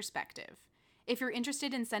Human Perspective. If you're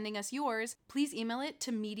interested in sending us yours, please email it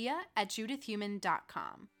to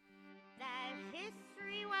media@judithhuman.com. That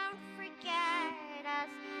history won't forget us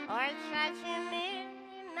or try to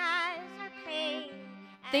minimize our pain.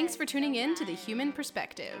 Thanks for tuning in to The Human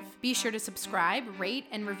Perspective. Be sure to subscribe, rate,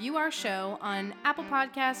 and review our show on Apple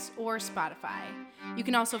Podcasts or Spotify. You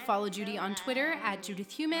can also follow Judy on Twitter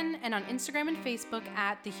 @JudithHuman and on Instagram and Facebook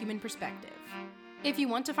 @The Human Perspective. If you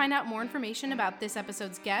want to find out more information about this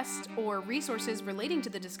episode's guest or resources relating to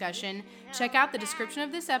the discussion, check out the description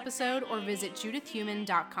of this episode or visit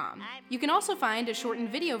judithhuman.com. You can also find a shortened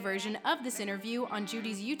video version of this interview on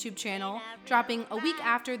Judy's YouTube channel, dropping a week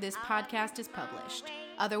after this podcast is published.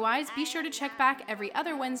 Otherwise, be sure to check back every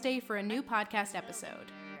other Wednesday for a new podcast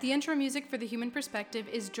episode. The intro music for The Human Perspective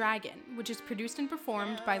is Dragon, which is produced and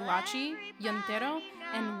performed by Lachi, Yontero,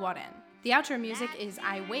 and Warren. The outro music is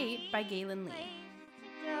I Wait by Galen Lee.